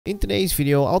In today's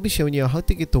video, I'll be showing you how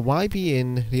to get the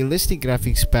YBN realistic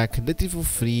graphics pack literally for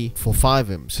free for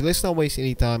FiveM. So let's not waste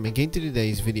any time and get into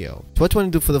today's video. So what you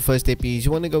want to do for the first step is you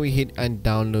want to go ahead and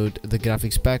download the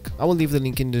graphics pack. I will leave the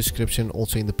link in the description,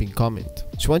 also in the pinned comment.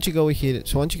 So once you go ahead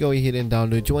and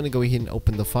download, you want to go ahead and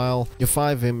open the file, your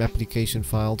FiveM application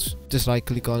files. Just right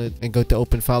click on it and go to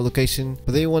open file location.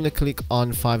 But then you want to click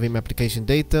on FiveM application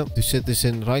data. To set this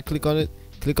in, right click on it,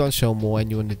 click on show more, and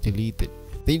you want to delete it.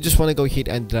 Then you just want to go ahead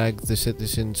and drag the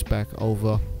citizens back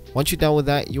over. Once you're done with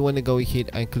that, you want to go ahead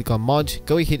and click on mods.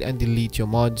 Go ahead and delete your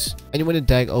mods, and you want to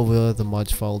drag over the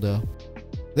mods folder.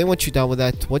 Then once you're done with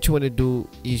that, what you want to do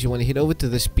is you want to head over to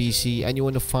this PC and you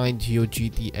want to find your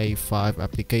GTA 5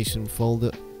 application folder.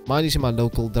 Mine is in my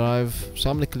local drive, so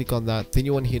I'm going to click on that. Then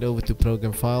you want to head over to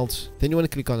program files. Then you want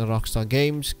to click on Rockstar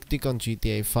Games, click on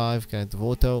GTA 5 Grand Theft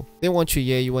Auto. Then once you're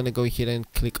here, you want to go ahead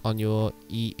and click on your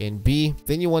ENB.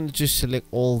 Then you want to just select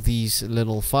all these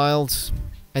little files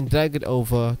and drag it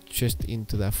over just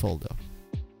into that folder.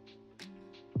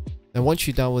 And once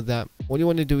you're done with that, what you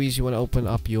want to do is you want to open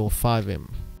up your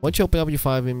FiveM. Once you open up your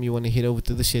FiveM, you want to head over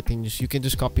to the settings. You can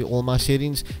just copy all my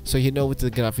settings. So head over to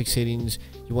the graphics settings.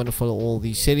 You want to follow all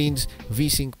these settings.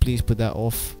 VSync, please put that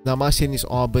off. Now my settings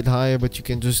are a bit higher, but you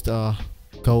can just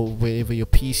go wherever your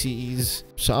PC is.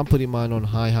 So I'm putting mine on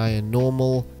high, and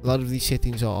normal. A lot of these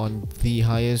settings are on the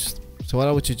highest. So what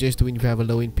I would suggest doing if you have a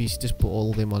low-end PC, just put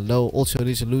all of them on low. Also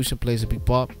resolution plays a big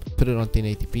part. Put it on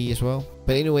 1080p as well.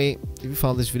 But anyway, if you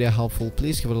found this video helpful,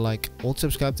 please give it a like. Also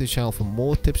subscribe to the channel for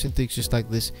more tips and tricks just like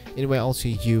this. Anyway, I'll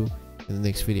see you in the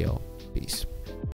next video. Peace.